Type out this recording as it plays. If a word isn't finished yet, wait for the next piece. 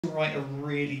write a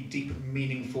really deep and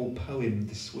meaningful poem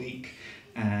this week,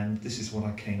 and this is what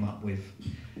I came up with.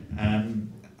 I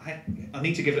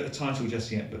need to give it a title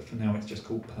just yet, but for now it's just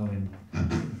called Poem.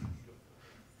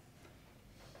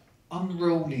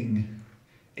 Unrolling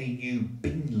a new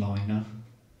bin liner,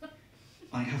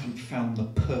 I haven't found the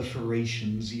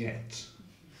perforations yet.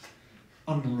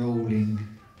 Unrolling.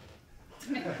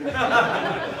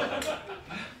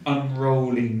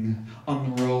 Unrolling,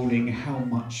 unrolling, how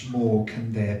much more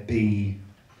can there be?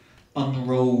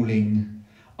 Unrolling,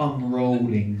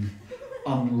 unrolling,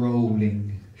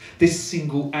 unrolling. This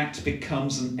single act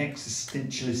becomes an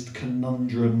existentialist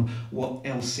conundrum. What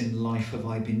else in life have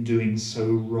I been doing so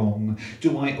wrong?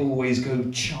 Do I always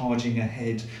go charging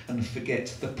ahead and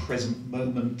forget the present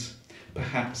moment?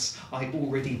 Perhaps I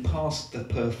already passed the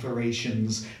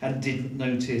perforations and didn't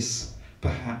notice.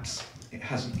 Perhaps it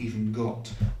hasn't even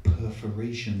got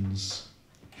perforations.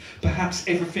 Perhaps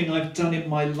everything I've done in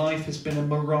my life has been a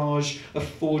mirage, a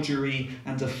forgery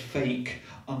and a fake.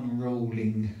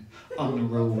 Unrolling,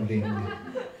 unrolling,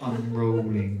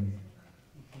 unrolling,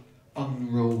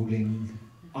 unrolling,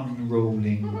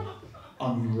 unrolling,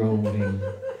 unrolling,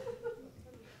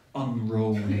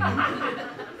 unrolling.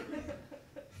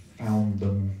 Found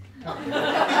them.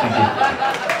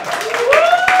 Thank you.